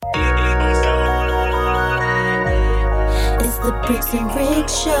Brixxx and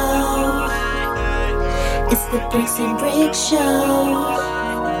Rixxx show. It's the Brixxx and Rixxx show.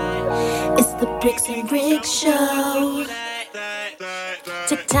 It's the Brixxx and Rixxx show.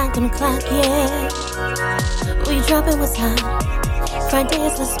 Tick tock on the clock, yeah. We dropping what's hot.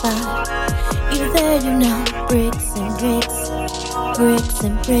 Friday's the spot. You there, you know. Brixxx and Rixxx. Brixxx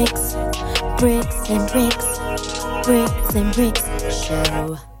and Rixxx. Brixxx and Rixxx. Brixxx and Rixxx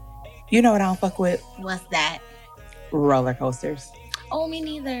show. You know what I don't fuck with? What's that? Roller coasters. Oh, me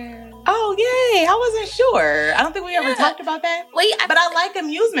neither. Oh, yay. I wasn't sure. I don't think we ever talked about that. Wait, but I like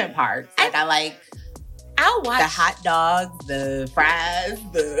amusement parks. Like, I'll watch the hot dogs, the fries,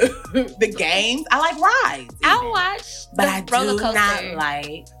 the games. I like rides. I'll watch but the I roller do coaster. not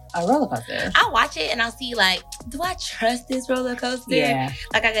like a roller coaster. I'll watch it and I'll see, like, do I trust this roller coaster? Yeah.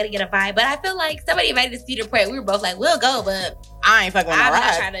 Like, I gotta get a vibe. But I feel like somebody invited us to Cedar Point. We were both like, we'll go, but I ain't fucking with no I'm not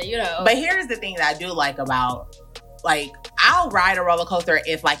rides. trying to, you know. But here's the thing that I do like about, like, I'll ride a roller coaster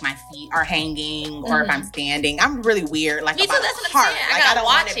if, like, my feet are hanging or if I'm standing. I'm really weird. Like, me too, about that's what I'm heart. saying. Like, I don't gotta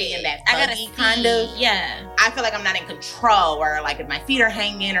want watch to be it. in that I gotta buggy see, kind of. Yeah. I feel like I'm not in control, or, like, if my feet are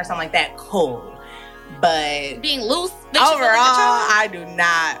hanging or something like that, cool. But being loose. overall, I do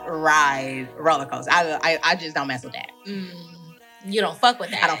not ride roller coasters. I just don't mess with that. You don't fuck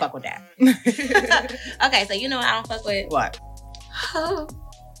with that. I don't fuck with that. Okay, so you know what I don't fuck with? What?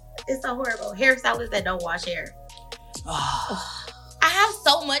 It's so horrible. Hairstylists that don't wash hair. Oh. I have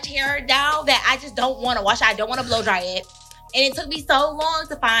so much hair now that I just don't want to wash it. I don't want to blow dry it. And it took me so long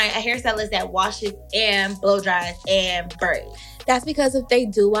to find a hairstylist that washes and blow dries and braids. That's because if they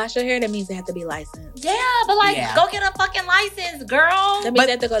do wash your hair, that means they have to be licensed. Yeah, but go get a fucking license, girl. That means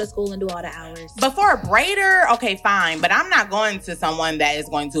they have to go to school and do all the hours. But for a braider, okay, fine. But I'm not going to someone that is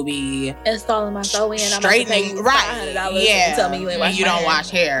going to be installing my sew in. Straightening, I'm right? $500 Yeah, and tell me you ain't wash you my don't hair.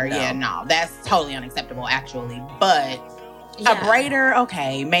 wash hair. No. Yeah, no, that's totally unacceptable, actually. But a braider,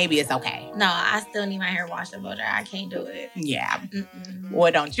 okay, maybe it's okay. No, I still need my hair washed and blow dry. I can't do it. Yeah.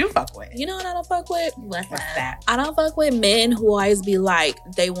 What don't you fuck with? You know what I don't fuck with? What's that? I don't fuck with men who always be like,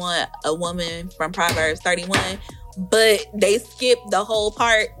 they want a woman from Proverbs 31, but they skip the whole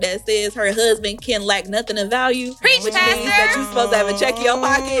part that says her husband can lack nothing of value. Preach, which Pastor. means that you're supposed to have a check in your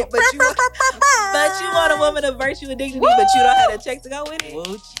pocket, but you want a woman of virtue and dignity, but you don't have a check to go with it.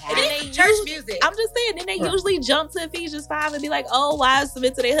 And then they church music. I'm just saying, then they usually jump to Ephesians 5 and be like, oh, wives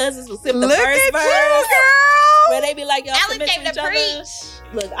submit to their husbands, will skip the Look first at verse. you, girl. Where they be like, y'all Alex submit came to each to other. preach.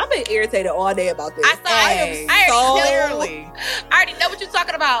 Look, I've been irritated all day about this. I already know what you're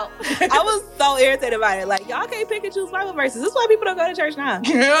talking about. I was so irritated about it. Like, y'all can't pick and choose Bible verses. This is why people don't go to church now.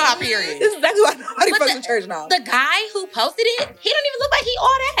 Yeah, period. This is exactly why nobody fucks with church now. The guy who posted it, he don't even look like he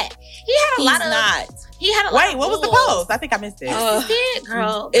all that. He had a lot of. He had a lot. Wait, what was the post? I think I missed it. It,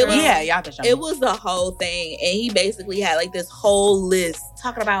 girl. It was, yeah, y'all have to show me. It was the whole thing, and he basically had like this whole list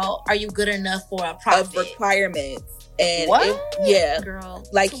talking about, are you good enough for a prophet? Of requirements. And what? Girl.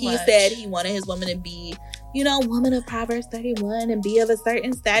 Like he said, he wanted his woman to be, you know, woman of Proverbs 31 and be of a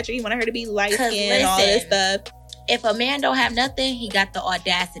certain stature. He wanted her to be light skinned and all this stuff. If a man don't have nothing, he got the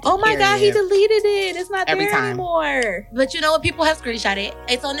audacity. Oh my God, he deleted it. It's not there anymore. But you know what? People have screenshot it.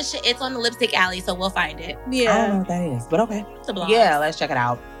 It's on the Lipstick Alley, so we'll find it. Yeah. I don't know what that is, but okay. It's a blog. Yeah, let's check it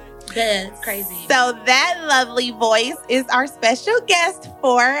out. That's crazy. So that lovely voice is our special guest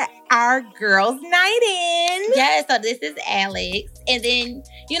for our Girls Night In. Yeah, so this is Alex. And then,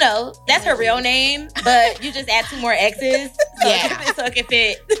 you know, that's her real name, but you just add 2 more X's. So it can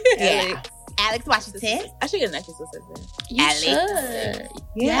fit. Yeah. Alex Washington. I should get a necklace that says that. You Alex. should.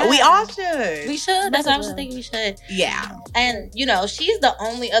 Yeah, we all should. We should. That's what I was thinking we should. Yeah. And, you know, she's the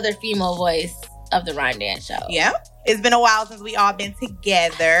only other female voice of the Ryan Dance Show. Yeah. It's been a while since we all been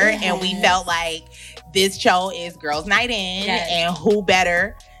together, and we felt like this show is Girls Night In, and who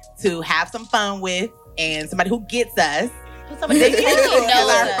better to have some fun with, and somebody who gets us. Somebody that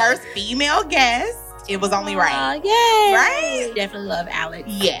knows our first female guest. It was only right. Yay. Right? Definitely love Alex.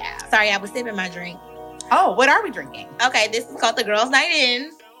 Yeah. Sorry, I was sipping my drink. Oh, what are we drinking? Okay, this is called the Girls Night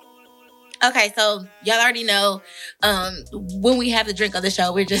In. Okay, so y'all already know when we have the drink on the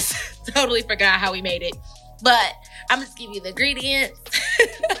show, we just totally forgot how we made it. But I'm just give you the ingredients.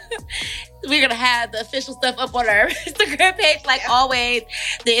 We're going to have the official stuff up on our Instagram page like always.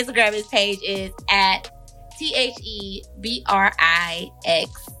 The Instagram page is at TheBrix,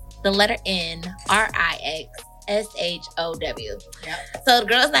 the letter N, RIXSHOW. Yep. So the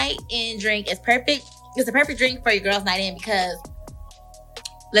Girls Night In drink is perfect. It's a perfect drink for your Girls Night In because,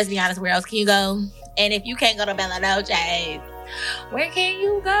 let's be honest, where else can you go? And if you can't go to Bella Noche, where can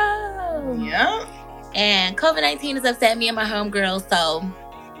you go? Yeah. And COVID-19 has upset me and my homegirls, so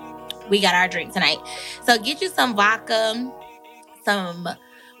we got our drink tonight. So get you some vodka,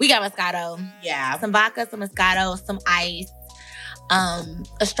 We got Moscato. Yeah. Some vodka, some Moscato, some ice,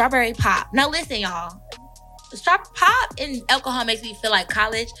 a strawberry pop. Now listen, y'all. Pop and alcohol makes me feel like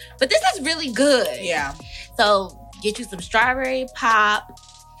college, but this is really good. Yeah. So get you some strawberry pop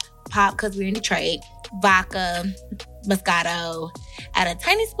because we're in Detroit, vodka, Moscato, add a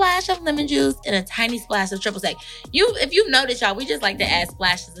tiny splash of lemon juice and a tiny splash of triple sec. If you've noticed, y'all, we just like to add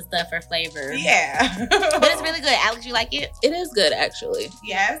splashes of stuff for flavor. Yeah. But it's really good. Alex, you like it? It is good, actually.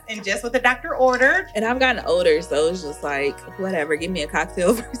 Yes, and just what the doctor ordered. And I've gotten older, so it's just like, whatever, give me a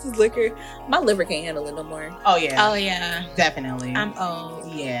cocktail versus liquor. My liver can't handle it no more. Oh, yeah. Oh, yeah. Definitely. I'm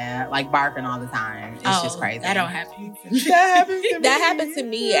old. Yeah, like barfing all the time. It's just crazy. That don't happen. That happened to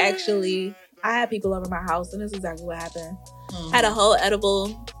me, actually. I had people over my house, and this is exactly what happened. I had a whole edible.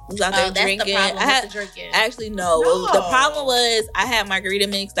 Was out there that's drinking. the problem with the drinking. Actually, no. The problem was I had margarita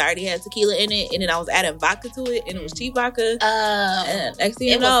mix that already had tequila in it, and then I was adding vodka to it, and it was cheap vodka. And next thing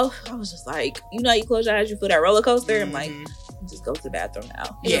you know, I was just like, you close your eyes, you feel that roller coaster. I'm like, just go to the bathroom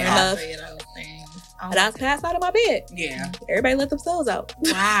now. Yeah. But I was passed out of my bed. Yeah. Everybody let themselves out.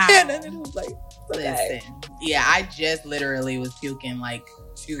 Wow. And then it was like, listen. Yeah, I just literally was puking like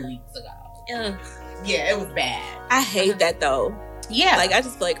 2 weeks ago. Ugh. Yeah, it was bad. I hate that though. Yeah. Like, I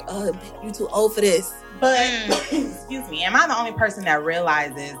just feel like, oh, you too old for this. But, excuse me, am I the only person that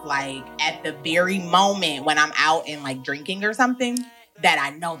realizes, like, at the very moment when I'm out and, like, drinking or something, that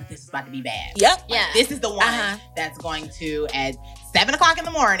I know that this is about to be bad? Yep. Like, Yeah. this is the one that's going to, at 7 o'clock in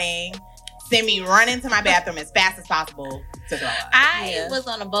the morning, send me running to my bathroom as fast as possible to throw up. I was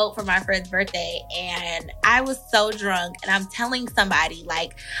on a boat for my friend's birthday and I was so drunk and I'm telling somebody,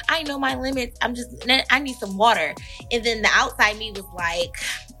 like, I know my limits. I need some water. And then the outside me was like,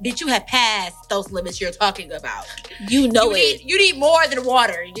 bitch, you have passed those limits you're talking about. You need more than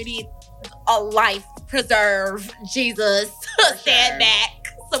water. You need a life preserve, Jesus. Stand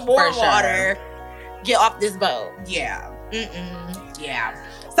back, some more water. Get off this boat. Yeah. Yeah.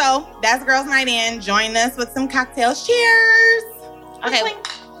 So that's Girls Night In. Join us with some cocktails. Cheers. Okay,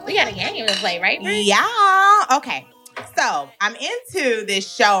 we got a game to play, right, Brixxx? Yeah. Okay. So I'm into this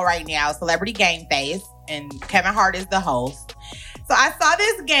show right now, Celebrity Game Face, and Kevin Hart is the host. So I saw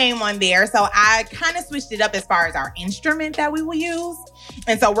this game on there, so I kind of switched it up as far as our instrument that we will use.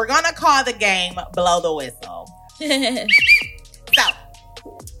 And so we're going to call the game Blow the Whistle. So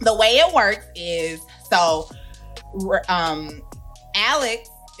the way it works is, Alex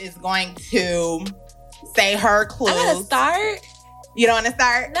is going to say her clues. I gotta start? You don't want to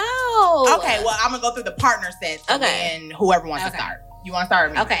start? No. Okay, well, I'm going to go through the partner sets. Okay. And whoever wants to start. You want to start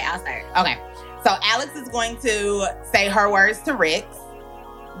with me? Okay, I'll start. Okay. So Alex is going to say her words to Rixxx.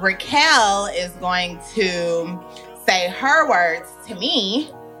 Raquel is going to say her words to me,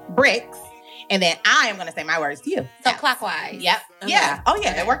 Brixxx. And then I am going to say my words to you. So clockwise. Yep. Okay. Yeah. Oh,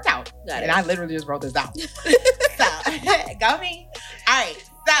 yeah. It worked out. Got and it. I literally just wrote this down. So, go me. All right.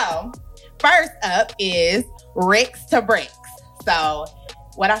 So, first up is Rixxx to Brixxx. So,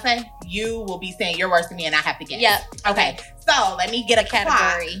 what I say? You will be saying your words to me and I have to guess. Yep. Okay. So, let me get a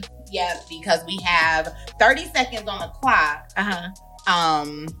category. Clock. Yep. Because we have 30 seconds on the clock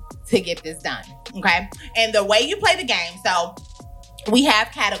to get this done. Okay. And the way you play the game, so we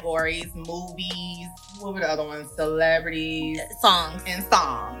have categories, movies, what were the other ones? Celebrities. Songs. And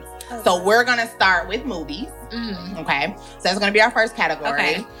songs. So we're going to start with movies. Mm-hmm. Okay. So that's going to be our first category.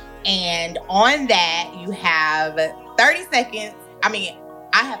 Okay. And on that, you have 30 seconds.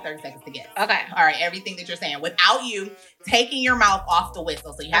 I have 30 seconds to guess. Okay. All right. Everything that you're saying without you taking your mouth off the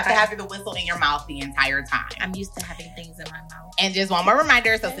whistle. So you have to have the whistle in your mouth the entire time. I'm used to having things in my mouth. And just one more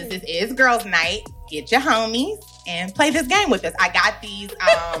reminder. So since this is girls' night, get your homies and play this game with us. I got these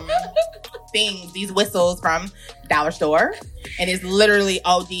these whistles from Dollar Store. And it's literally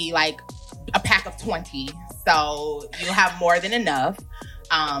OD, like a pack of 20. So you'll have more than enough.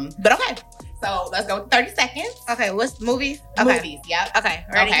 But okay. So let's go with 30 seconds. Okay, what's movies? Okay. Movies, yep. Okay,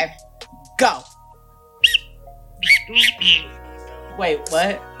 ready? Okay. Go. Wait,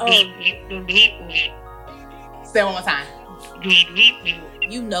 what? Say it one more time.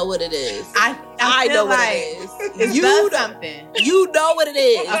 You know what it is. I know feel what like it is. It's You does know- something. You know what it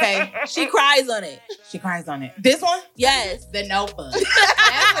is. Okay. She cries on it. She cries on it. This one? Yes. The Notebook. That's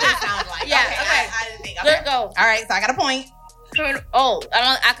what it sounds like. Yeah, Okay. okay. I didn't think. Let's Okay. go. All right. So I got a point. Oh,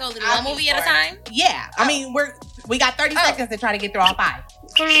 I can do I'll one be movie at a sorry. time? Yeah. I mean, we got 30 seconds to try to get through all 5.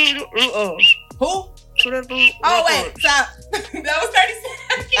 Who? Oh, wait. So that was 30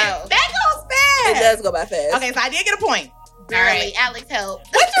 seconds. Oh. That goes fast. It does go by fast. Okay. So I did get a point. Barely. All right. Alex, help.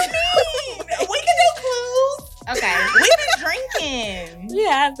 What you mean? We can do clues. Okay. We've been drinking.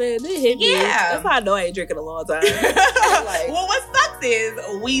 Yeah, it hit me. Yeah. That's how I know I ain't drinking a long time. Well, what sucks is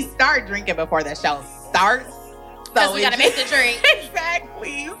we start drinking before the show starts. Because So we gotta make the drink.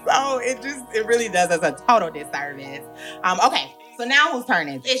 Exactly. So it really does us a total disservice. Okay. So now whose turn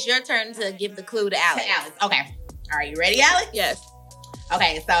is it? It's your turn to give the clue to Alex. Okay. All right. You ready, Alex? Yes.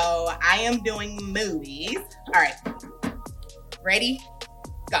 Okay. So I am doing movies. All right. Ready?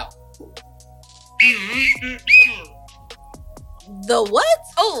 Go. The what?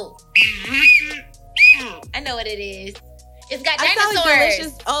 Oh. I know what it is. It's got I sound like dinosaurs.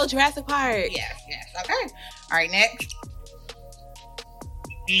 delicious. Oh, Jurassic Park. Yes. Okay. All right. Next.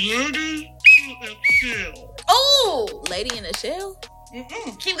 Oh. Lady in the Shell?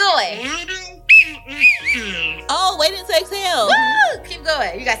 Mm-mm. Keep going. Oh, Waiting to Exhale. Woo! Keep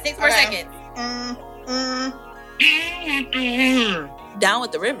going. You got 6 more Okay. seconds. Down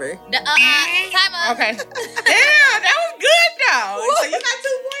with the River. Time up. Okay. Yeah, that was good though. So you got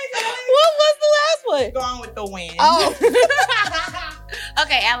 2 points. What was the last one? Gone with the wind. Oh.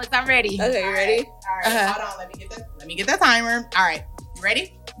 Okay, Alex, I'm ready. Okay, you ready? All right. Hold on. Let me get the timer. All right. You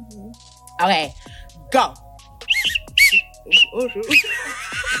ready? Mm-hmm. Okay. Go. Oh, shoot.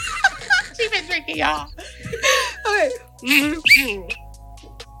 She been drinking, y'all. Okay.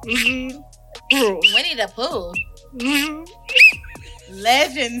 Winnie the Pooh.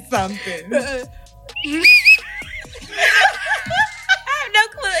 Legend something. I have no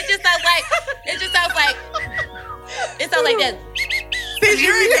clue. It just sounds like this. Since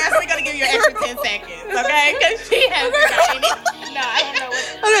you're a guest, we're gonna give you an extra 10 seconds, okay? Because she hasn't got any. No, I don't know what.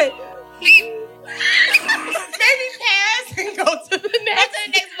 Okay. Maybe pass and go to the next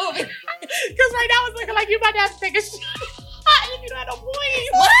movie. Because right now it's looking like you're about to have to take a shot if you don't have no points.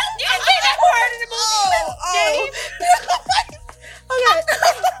 What? You didn't say that part of the movie. Okay.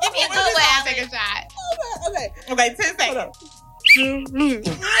 Give me a good one, Take Alex. a shot. Okay. Okay, 10 seconds.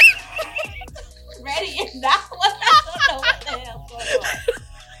 Ready or not? I don't know what the hell's going on.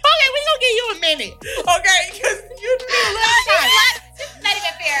 Okay, we gonna give you a minute. Okay, because you need a little shot. It's not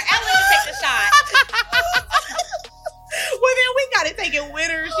even fair. Alex just take the shot. Well, then we gotta take it with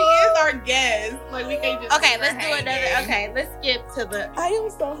her. She is our guest. Like, we can't just. Okay, leave her let's do another. hanging. Okay, let's skip to the. I am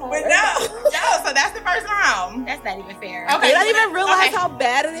so hot. But no, so that's the first round. That's not even fair. Okay. I don't even realize Okay. how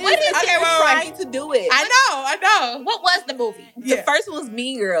bad it is. What is until it? you're Okay, wait. trying to do it. I know. What was the movie? The first one was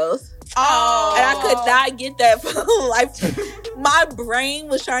Mean Girls. Oh. And I could not get that for life. My brain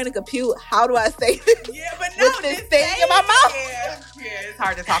was trying to compute, how do I say this? Yeah, but no, With this just thing say in my it. mouth. Yeah, it's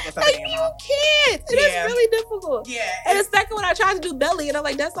hard to talk with something Like, in you your mouth. can't. It Yeah. is really difficult. Yeah. And the second one, I tried to do Belly, and I'm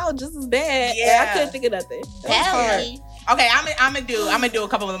like, that sounds just as bad. Yeah. And I couldn't think of nothing. Belly. Okay, I'm gonna do a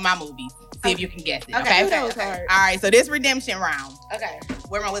couple of my movies. See if you can guess it. Okay. That was hard. All right. So this redemption round. Okay.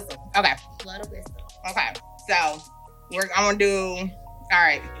 Where's my whistle? Okay. Blood of wisdom. Okay. So I'm gonna do. All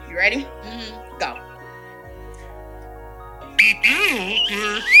right. You ready? Mm-hmm. Go.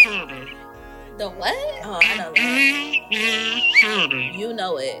 The what? Oh, I know that. You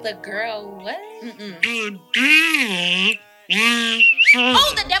know it. The girl what? Mm-mm.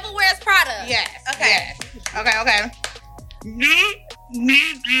 Oh, The Devil Wears Prada. Yes. Okay. Yes. Okay.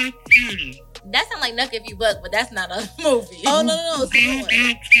 That sounds like Nuck If You Buck, but that's not a movie. Oh, no. It's a new one.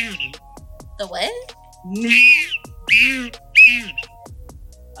 The what?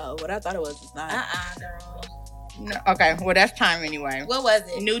 Oh, what I thought it was is not. Girl. No, okay. Well, that's time anyway. What was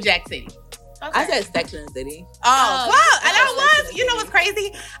it? New Jack City. Okay. I said Sex and the City. Oh, Oh, fuck. And oh, I Sex was. and the You know City. what's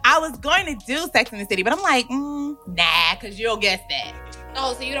crazy? I was going to do Sex and the City, but I'm like, nah, because you'll guess that.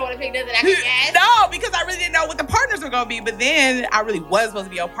 Oh, so you don't want to pick nothing I can guess? No, because I really didn't know what the partners were going to be. But then I really was supposed to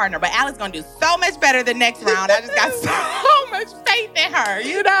be your partner. But Alex going to do so much better the next round. I just got so much faith in her,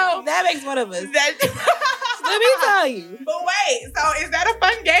 you know? That makes one of us. That- Let me tell you. But wait, so is that a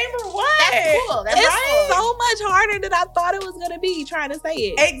fun game or what? That's cool. That's It's right. so much harder than I thought it was going to be trying to say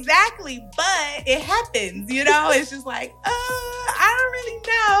it. Exactly, but it happens, you know? It's just like, I don't really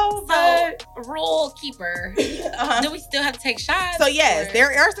know, but... So, rule keeper. Uh-huh. Do we still have to take shots? So yes, or-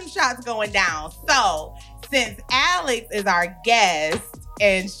 there are some shots going down. So since Alex is our guest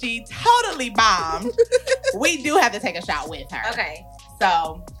and she totally bombed, we do have to take a shot with her. Okay.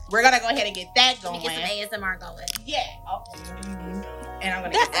 So we're gonna go ahead and get that Let going. me get some ASMR going. Yeah. Oh. And I'm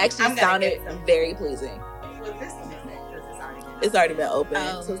gonna. That get some- actually I'm gonna sounded get some- very pleasing. Well, this one is next, 'cause it's already been- It's already been open,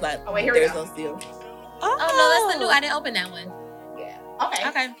 Oh. so it's not. Oh, wait, here we there's go. no seal. Oh, no, that's the new. I didn't open that one. Yeah. Okay.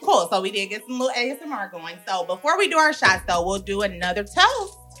 Okay. Cool. So we did get some little ASMR going. So before we do our shots, though, we'll do another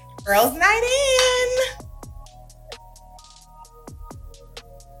toast. Girls' Night In.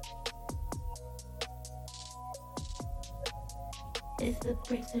 It's the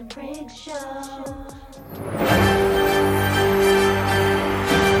Brixxx and Brixxx show.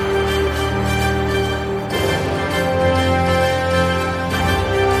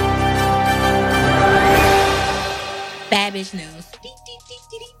 Babish News.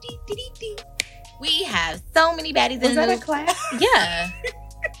 We have so many baddies in the news. Was that a class? Yeah.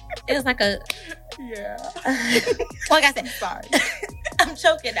 It was like a... Yeah. Like I said, Sorry. I'm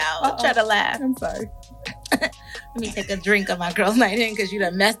choking out. I'm trying to laugh. I'm sorry. Let me take a drink of my Girls Night In because you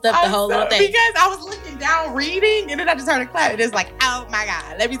done messed up the whole little thing. Because I was looking down reading and then I just heard a clap. It's like, oh my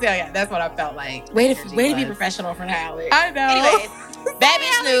God. Let me tell you, that's what I felt like. Way to be professional for that. I know. Anyways, bad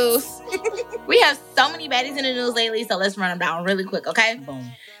bitch news. We have so many baddies in the news lately, so let's run them down really quick, okay? Boom.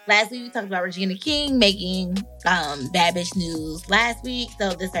 Last week we talked about Regina King making bad bitch news last week.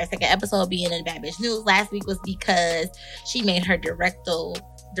 So this is our second episode being in bad bitch news. Last week was because she made her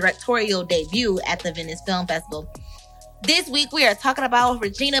directorial debut at the Venice Film Festival. This week we are talking about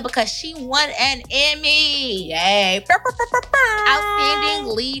Regina because she won an Emmy. Yay.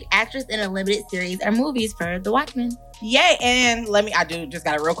 Outstanding lead actress in a limited series or movies for The Watchmen. Yay. And I just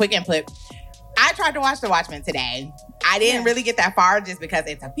got a real quick input. I tried to watch The Watchmen today. I didn't really get that far just because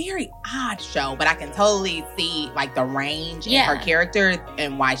it's a very odd show, but I can totally see like the range in her character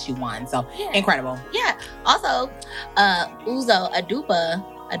and why she won. So incredible. Yeah. Also, Uzo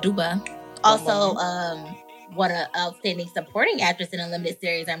Aduba also won an outstanding supporting actress in a limited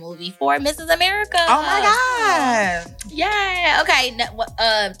series or movie for Mrs. America. Oh my God. Yeah. Okay.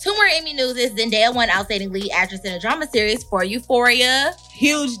 Two more Emmy news is Zendaya won outstanding lead actress in a drama series for Euphoria.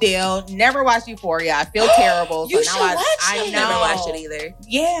 Huge deal. Never watched Euphoria. I feel terrible. You should watch it. I never watched it either.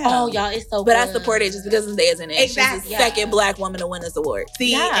 Yeah. Oh, y'all, it's so But good. I support it just because Zendaya's in it. Exactly. She's the second black woman to win this award.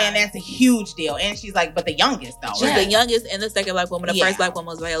 See, and that's a huge deal. And she's like, but the youngest though. She's the youngest and the second black woman. The first black woman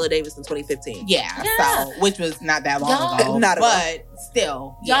was Viola Davis in 2015. Yeah. So, which was not that long ago. Not at all. But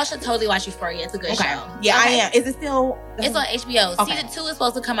still. Y'all should totally watch Euphoria. It's a good show. Yeah, I am. Is it still? It's on HBO. Okay. Season 2 is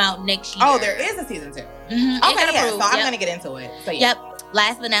supposed to come out next year. Oh, there is a season 2. Mm-hmm. Okay, yeah. So I'm going to get into it. So, yeah. Yep.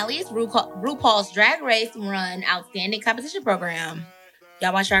 Last but not least, RuPaul's Drag Race run outstanding competition program.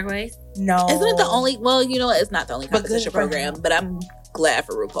 Y'all watch Drag Race? No. Isn't it the only? Well, you know what? It's not the only competition program, but I'm glad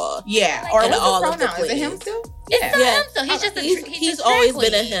for RuPaul. Yeah. Or and all of the queens. Is it him still? It's still him. So he's just he's always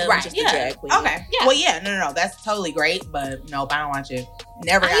been a him, right? Just a drag queen. Okay. Yeah. Well, yeah. No. That's totally great. But nope, I don't watch it.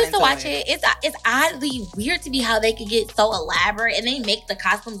 Never. I used to watch it. It's oddly weird to me how they could get so elaborate and they make the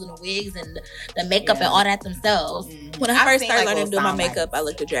costumes and the wigs and the makeup and all that themselves. Mm-hmm. When I first started learning to do my makeup, I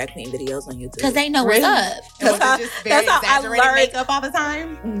looked at drag queen videos on YouTube because they know what's up. That's how I learned makeup all the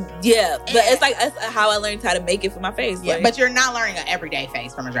time. Yeah, but it's like that's how I learned how to make it for my face. Yeah, but you're not learning an everyday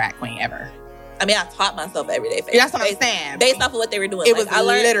face from a drag queen ever. I mean, I taught myself everyday face. That's what I'm saying. Based off of what they were doing. It was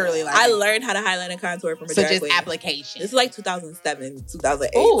literally I learned how to highlight and contour from a drag queen. So just application. This is like 2007,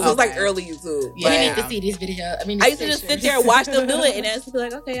 2008. Ooh, so it's like early YouTube. Yeah. You need to see this video. I used to just sit there and watch them do it, and I used to be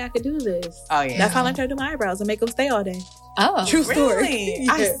like, okay, I could do this. Oh yeah. That's how I learned how to do my eyebrows and make them stay all day. Oh, true story. Really?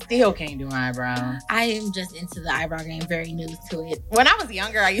 I still can't do my eyebrows. I am just into the eyebrow game. Very new to it. When I was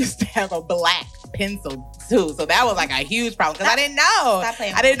younger, I used to have a black pencil too, so that was like a huge problem because I didn't know.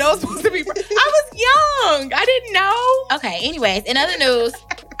 I didn't know it was supposed to be. I was young. I didn't know. Okay. Anyways, in other news,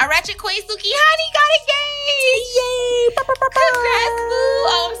 a ratchet queen Suki Honey got engaged. Yay! Congrats, boo.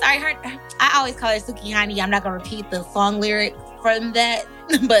 Oh, I'm sorry. I always call her Suki Honey. I'm not gonna repeat the song lyric from that.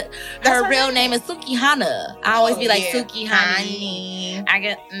 But her real name is Suki Hana. I always be like Suki Honey. I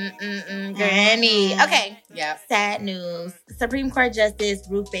get Granny. Okay. Yeah. Sad news. Supreme Court Justice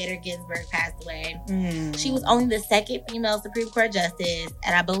Ruth Bader Ginsburg passed away. She was only the second female Supreme Court justice,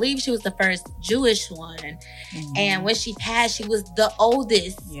 and I believe she was the first Jewish one. And when she passed, she was the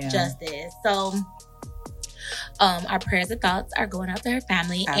oldest justice. So our prayers and thoughts are going out to her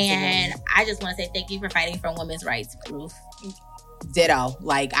family. Absolutely. And I just want to say thank you for fighting for women's rights, Ruth. Ditto.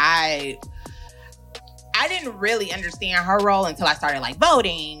 Like I didn't really understand her role until I started like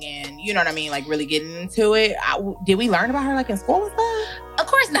voting and you know what I mean, like really getting into it. Did we learn about her like in school and stuff? Of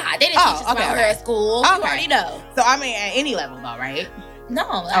course not. They didn't teach us about her at school. You already know. So I mean, at any level though, right?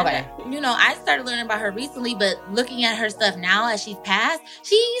 No. Okay. I started learning about her recently, but looking at her stuff now as she's passed,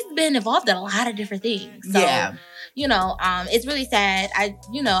 she's been involved in a lot of different things. So, it's really sad.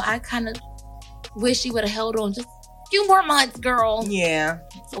 I kind of wish she would have held on just few more months, girl. Yeah.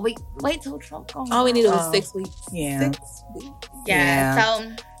 So wait till Trump comes. All we needed was 6 weeks. Yeah. 6 weeks. Yeah.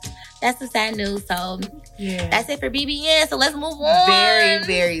 So that's the sad news. So that's it for BBN. So let's move on. Very,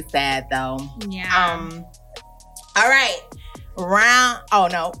 very sad though. Yeah. All right.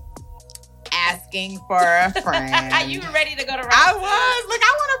 asking for a friend. You were ready to go to round I two. was. Look,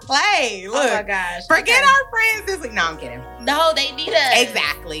 I want to play. Look. Oh my gosh. Forget our friends this week. No, I'm kidding. No, they need us.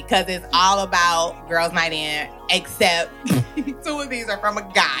 Exactly, because it's all about Girls Night In, except 2 of these are from a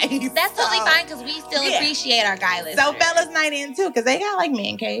guy. That's totally fine because we still appreciate our guy listeners. So fellas Night In too, because they got like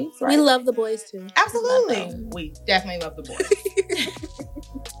man caves, right? We love the boys too. Absolutely. We definitely love the boys.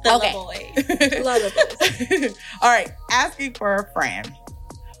 The Okay. boys. Love the boys. All right, asking for a friend.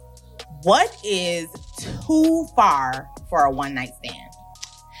 What is too far for a one night stand?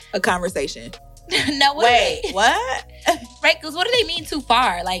 A conversation. No, Wait, what? Right, because what do they mean too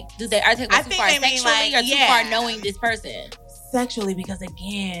far? Like, are they I too think far they mean, sexually like, or too far knowing this person? Sexually, because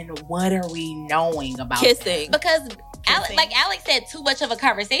again, what are we knowing about Kissing. Because Kissing. like Alex said, too much of a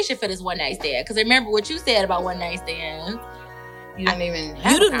conversation for this one night stand. Because remember what you said about one night stand. You don't even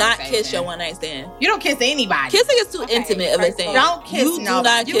have You do a not conversation. kiss your one night stand. You don't kiss anybody. Kissing is too Okay, intimate of a first thing. of Don't kiss You do nobody.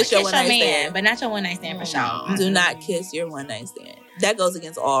 not You kiss can your one night man, stand. but not your one night stand for No. sure. Do not kiss your one night stand. That goes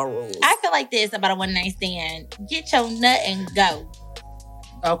against all rules. I feel like this about a one night stand. Get your nut and go.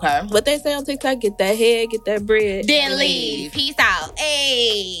 Okay. What they say on TikTok, get that head, get that bread. Then Leave. leave. Peace out.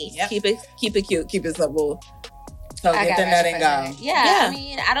 Hey. Yep. Keep it cute, keep it simple. So I get got the nut it. and go. Yeah, Yeah. I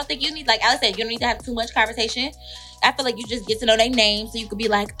mean, I don't think you need, like Alex said, you don't need to have too much conversation. I feel like you just get to know their name so you could be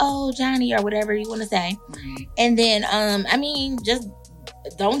like, oh, Johnny, or whatever you want to say. Mhm. And then, I mean, just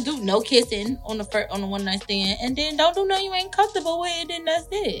don't do no kissing on the one night stand, and then don't do no you ain't comfortable with, and then that's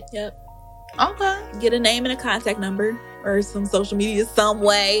it. Yep. Okay. Get a name and a contact number or some social media some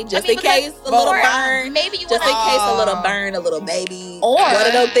way, just I mean, in case a little or burn. maybe you Just want in to. case a little burn, a little baby, Or- one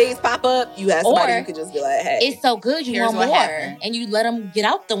of those things pop up, you have somebody Or- you could just be like, hey. It's so good, you Here's want what more, happened. and you let them get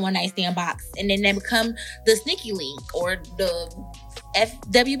out the one night stand box, and then they become the sneaky link or the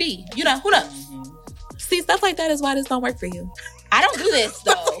FWB. You know, who knows? Mhm. See, stuff like that is why this don't work for you. I don't do this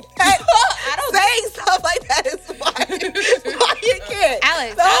though. I don't saying stuff like that is why you can't.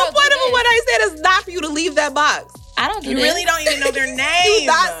 Alex, The I whole don't point do of what I said is not for you to leave that box. I don't do You this. really don't even know their name. You're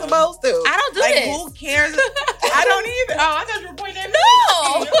not supposed to. I don't do Like, this. who cares? I don't either. Oh, I thought you were pointing at me. No,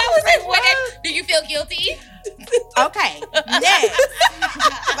 I was like, What? what? Do you feel guilty? Okay, next.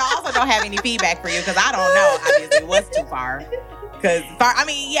 'Cause I also don't have any feedback for you because I don't know, obviously, what's too far. Because, I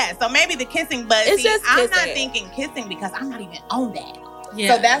mean, yeah, so maybe the kissing, but It's see, just I'm not kissing. thinking kissing because I'm not even on that.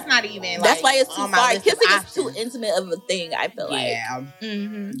 Yeah. So that's not even, That's like, why it's too on my far. list of Kissing is too options. intimate of a thing, I feel like. Yeah,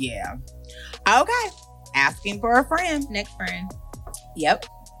 Mm-hmm. yeah. Okay, asking for a friend. Next friend. Yep.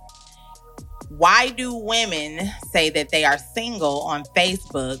 Why do women say that they are single on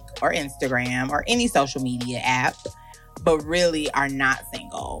Facebook or Instagram or any social media app, but really are not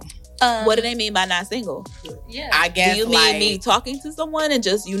single? What do they mean by not single? Yeah. I guess Do you mean like, me talking to someone and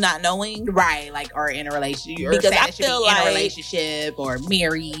just you not knowing? right, like, or in a relationship, or Because say I that should feel be in like a relationship or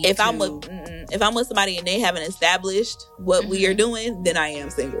married. If I'm to- with somebody and they haven't established what we are doing, then I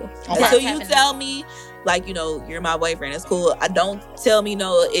am single. Okay. Until you Definitely. tell me, like, you know, you're my boyfriend, it's cool. I don't tell me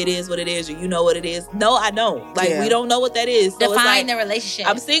no, it is what it is, or you know what it is. No, I don't. Like, Yeah. we don't know what that is. So it's Define like, the relationship.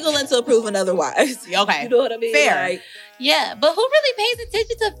 I'm single until proven otherwise. Okay. You know what I mean? Fair. Like, Yeah, but who really pays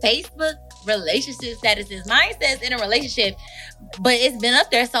attention to Facebook relationship statuses? Mine says in a relationship, but it's been up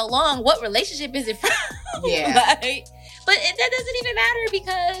there so long. What relationship is it from? Yeah. Like, but that doesn't even matter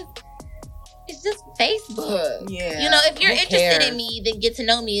because it's just Facebook. Yeah. You know, if you're Who interested cares? in me, then get to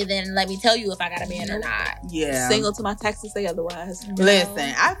know me, then let me tell you if I got a man or not. Yeah. single till my taxes say otherwise.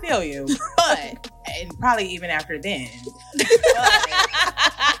 Listen, I feel you, but and probably even after then, but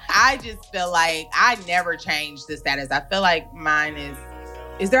I just feel like I never changed the status. I feel like mine is.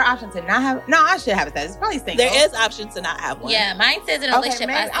 Is there an option to not have? No, I should have a status. It's probably single. There is options to not have one. Yeah, mine says in a Okay, relationship.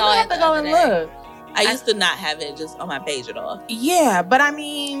 maybe I I'm saw gonna it have the to go other and day. look. I used to not have it just on my page at all. Yeah, but I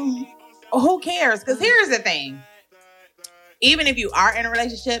mean, who cares? Because here's the thing. Even if you are in a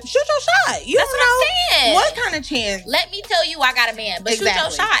relationship, shoot your shot. You That's don't what know I'm saying. what kind of chance. Let me tell you I got a man, but shoot your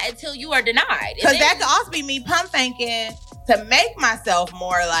Exactly. shot until you are denied. Because And that then- could also be me pump faking to make myself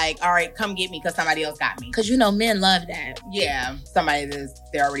more like, all right, come get me because somebody else got me. Cause you know men love that. Yeah, somebody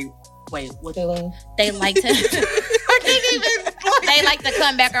they're already. Wait, what they love? They like to I can't even. they like to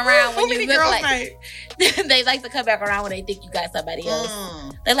come back around when you look like night. they like to come back around when they think you got somebody else.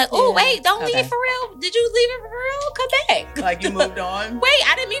 Mm. They're like, oh Yeah. wait, don't Okay. leave for real. Did you leave it for real? Come back. Like you moved on. Wait,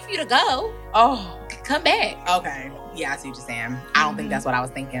 I didn't mean for you to go. Oh, Come back. okay. Yeah, I see what you're saying. I don't think that's what I was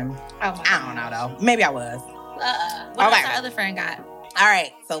thinking. Oh my I don't know though. Maybe I was. What else Okay. our other friend got? All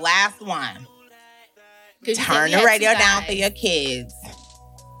right, so last one. 'Cause you said Turn we the had radio two down guys. for your kids.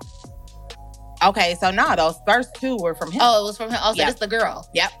 Okay, so no, those first two were from him. Oh, it was from him. Oh, so Yep. it's the girl.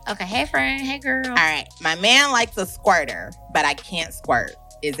 Yep. Okay, hey friend, hey girl. All right, my man likes a squirter, but I can't squirt.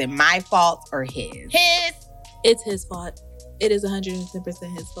 Is it my fault or his? It's his fault. It is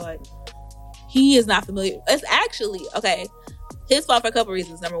 110% his fault. He is not familiar. It's actually, okay, his fault for a couple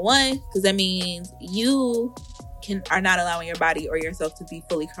reasons. Number one, because that means you are not allowing your body or yourself to be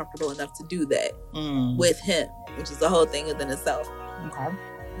fully comfortable enough to do that with him, which is the whole thing within itself. Okay.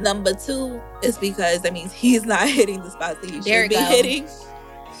 Number two is because that means he's not hitting the spots that he should be hitting.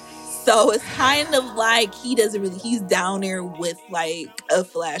 So it's kind of like he's down there with like a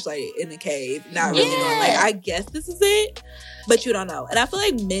flashlight in the cave, not really going like, I guess this is it, but you don't know. And I feel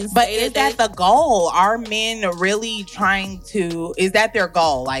like men But is that the goal? Are men really trying to, is that their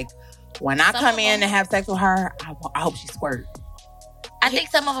goal? Like, when I come in and have sex with her, I hope she squirt. I think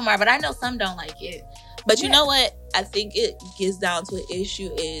some of them are, but I know some don't like it. But you know what? I think it gets down to an issue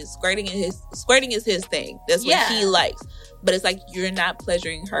is squirting is his thing. That's what he likes. But it's like you're not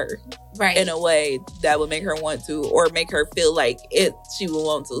pleasuring her in a way that would make her want to or make her feel like she would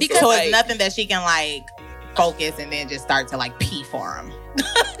want to. Because so it's nothing that she can like focus and then just start to like pee for him. No.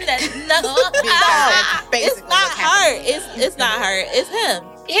 It's not her. It's not her. It's him.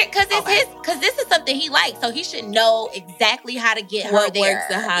 Because this is something he likes, so he should know exactly how to get her there. Works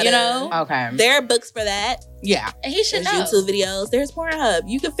and how Okay. There are books for that. Yeah. And he should know. YouTube videos. There's Pornhub.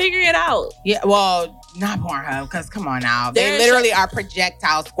 You can figure it out. Yeah, well, not Pornhub, because come on now. They literally are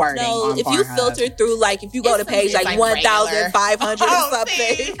projectile squirting on if Pornhub. You filter through, like, if you go to page like 1,500 or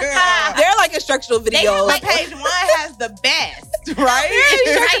something, they're like instructional videos. But page 1 has the best, right?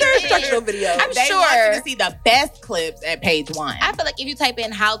 They're instructional videos. They want you to see the best clips at page 1. I feel like if you type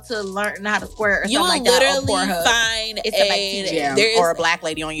in how to learn how to squirt or you something like that on Pornhub, find or a black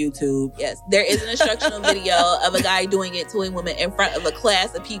lady on YouTube. Yes, there is an instructional video of a guy doing it to a woman in front of a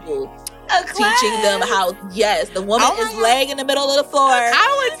class of people. Teaching them how, the woman is laying in the middle of the floor.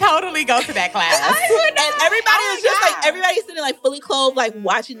 I would totally go to that class. And everybody is just like, everybody's sitting like fully clothed, like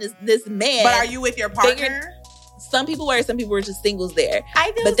watching this man. But are you with your partner? Some people were just singles there.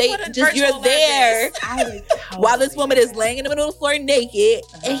 I do. But you're there while this woman is laying in the middle of the floor naked,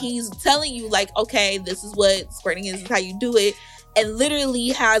 and he's telling you like, okay, this is what squirting is, how you do it. And literally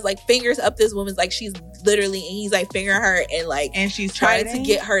has like fingers up this woman's, like she's literally, and he's like fingering her and she's trying to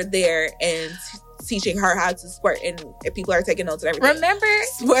get her there and teaching her how to squirt, and people are taking notes and everything. Remember?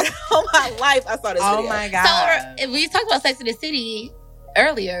 Swear on my life, I saw this video. Oh my God. So we talked about Sex in the City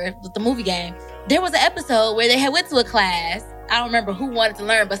earlier with the movie game. There was an episode where they had went to a class. I don't remember who wanted to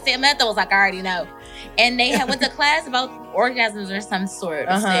learn, but Samantha was like, I already know. And they had went to class about orgasms or some sort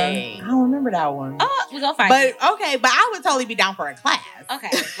of thing. I don't remember that one. Oh, we're going to find it. Okay, but I would totally be down for a class. Okay.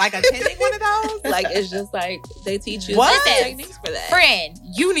 Like attending one of those? Like, it's just like, they teach you techniques for that. Friend,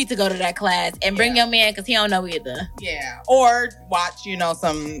 you need to go to that class and bring your man because he don't know either. Yeah. Or watch,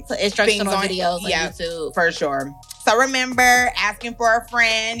 some instructional videos on YouTube. For sure. So remember, asking for a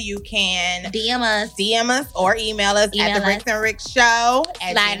friend, you can DM us or email us at the Brixxx and Rixxx Show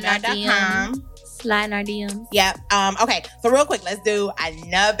at gmail.com. Slide in our DMs. Yep. Okay. So real quick, let's do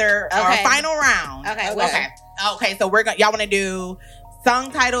another or final round. Okay. So y'all want to do song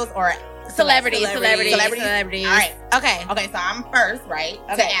titles or celebrities? All right. Okay. So I'm first, right?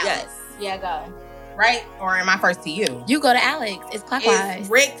 Okay. To Alex. Yes. Yeah, go. Right? Or am I first to you? You go to Alex. It's clockwise. It's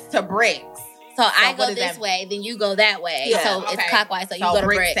Rixxx to Brixxx. So I go this way, then you go that way. Yeah. So it's clockwise. So you go to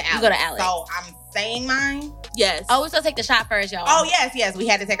Brixxx. You go to Alex. So I'm saying mine? Yes. Oh, we're supposed to take the shot first, y'all. Oh, yes. We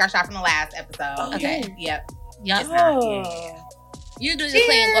had to take our shot from the last episode. Okay. Yep. Yeah. You do the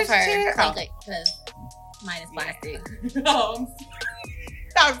clean with her. Cheers. Because mine is plastic.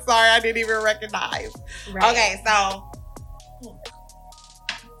 I'm sorry. I didn't even recognize. Right. Okay, so.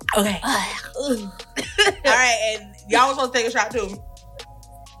 Okay. All right, and y'all were supposed to take a shot too.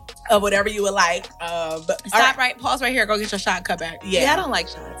 Of whatever you would like. Stop right. Pause right here. Go get your shot. Come back. Yeah, I don't like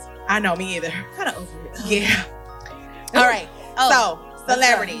shots. I know, me either. Kind of over it. Yeah. All right. So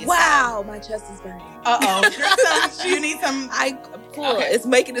celebrities. Wow, my chest is burning. You need some. I'm cool. Okay. It's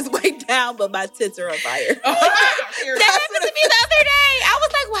making its way down, but my tits are on fire. That happened to me the other day. I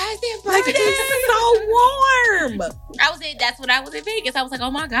was like, why is it burning? Like, it's so warm. That's when I was in Vegas. I was like,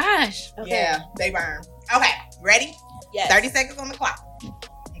 oh my gosh. Okay. Yeah, they burn. Okay, ready? Yes. 30 seconds on the clock.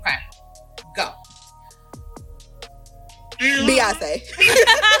 Okay, go. Beyonce.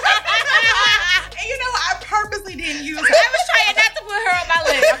 And you know, I purposely didn't use her. I was trying not to put her on my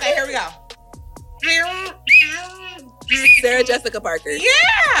list. Okay, here we go. Sarah Jessica Parker.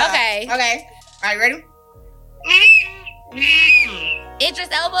 Yeah. Okay. All right, ready? Idris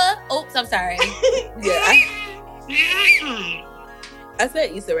Elba. Oops, I'm sorry. Yeah. I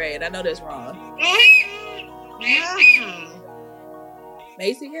said Issa Rae, and I know that's wrong.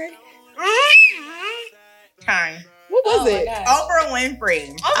 Macy Gray? Time. What was it? Oprah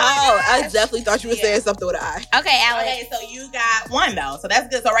Winfrey. Oh, I definitely thought you were saying something with an I. Okay, Alex. Okay, so you got 1 though, so that's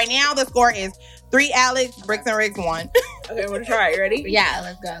good. So right now the score is 3 Alex, Brixxx and Rixxx 1. Okay, I'm gonna try. You ready? Yeah,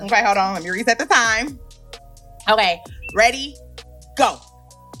 let's go. Okay, hold on. Let me reset the time. Okay, ready? Go.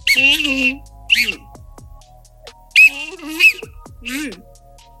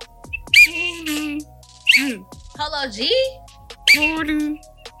 Polo G?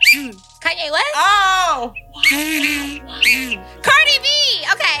 Kanye West? Oh! Cardi B!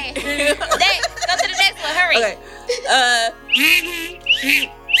 Okay. Next. Go to the next one. Hurry. Okay.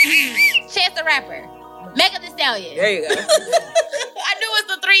 Chance the Rapper. Megan Thee Stallion. There you go. I knew it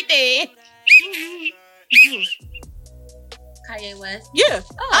was the 3 thing. Kanye West. Yeah.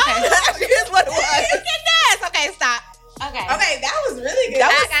 Oh, okay. Here's what it was. Yes. Okay, stop. Okay. Okay, that was really good.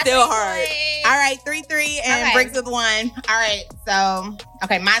 That I was got still 3 hard. points. All right, 3-3 and Okay. Brixxx with 1. All right, so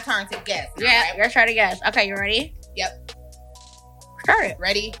okay, my turn to guess. now, Yeah, right? you're trying to guess. Okay, you ready? Yep. Start it.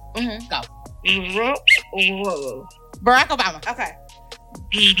 Ready? Mm-hmm. Go. Whoa. Barack Obama. Okay.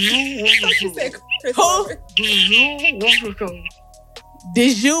 She said Chris Who? Rock.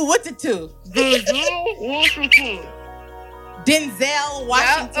 Did you what to do? Denzel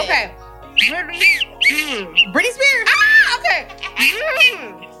Washington. Okay. Britney Spears. Ah, okay.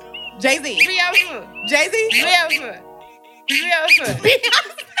 Jay-Z. Jay-Z. Okay,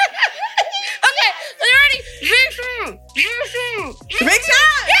 are you ready? Big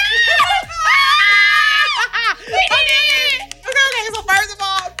shot. Okay. So first of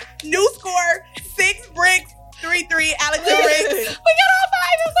all, new score 6 Brixxx, 3-3 Alex and Rixxx. We got all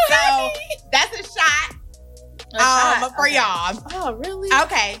 5. I'm so So happy. that's a shot for y'all. Oh, really?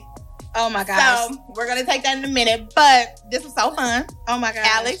 Okay. Oh my gosh. So we're gonna take that in a minute, but this was so fun. Oh my gosh.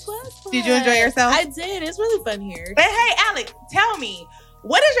 Alex, did you enjoy yourself? I did. It's really fun here. But hey, Alex, tell me,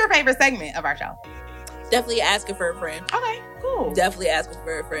 what is your favorite segment of our show? Definitely asking for a friend. Okay, cool. Definitely asking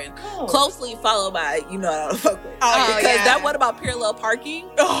for a friend. Cool. Closely followed by, I don't fuck with. Oh, because yeah. that one about parallel parking,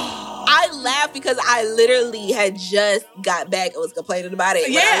 Oh, I laughed because I literally had just got back and was complaining about it.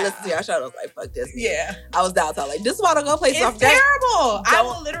 When I Yeah. listened to your show, I was like, fuck this. yeah. I was downtown. Like, this is why I don't go places off It's that. terrible. I Don't-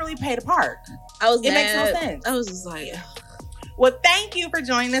 will literally pay to park. I was It makes no mad. sense. I was just like, Well, thank you for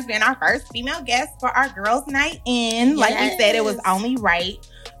joining us, being our first female guest for our Girls Night In. Like we said, it was Yes. only right.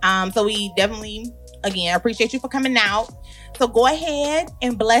 So we definitely, again, appreciate you for coming out. So go ahead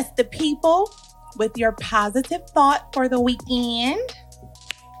and bless the people with your positive thought for the weekend.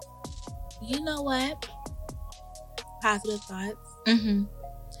 you know what? Positive thoughts. Mm-hmm.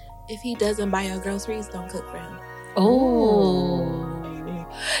 If he doesn't buy your groceries, don't cook for him. Oh.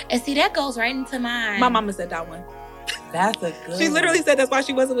 And see, that goes right into mine. My mama said that one. That's a good She literally said that's why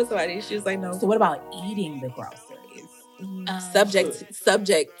she wasn't with somebody. She was like, no. So what about eating the groceries? Subject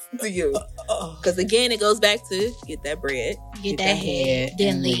to you. Because again, it goes back to get that bread. Get that that head head,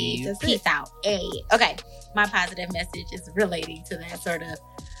 then and leave. leave. That's Peace out. Hey. Okay. My positive message is relating to that sort of.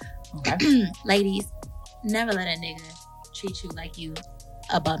 Okay. Ladies, never let a nigga treat you like you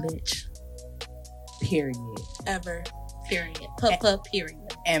a bum bitch. Period. Ever. Period. Period.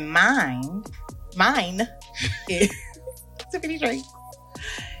 And mine is Tiffany Drake.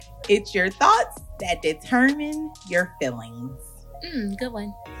 It's your thoughts that determine your feelings. Good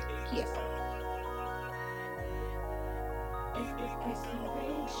one. It's the Brixxx and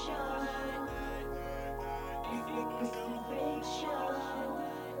Rixxx show. It's the Brixxx and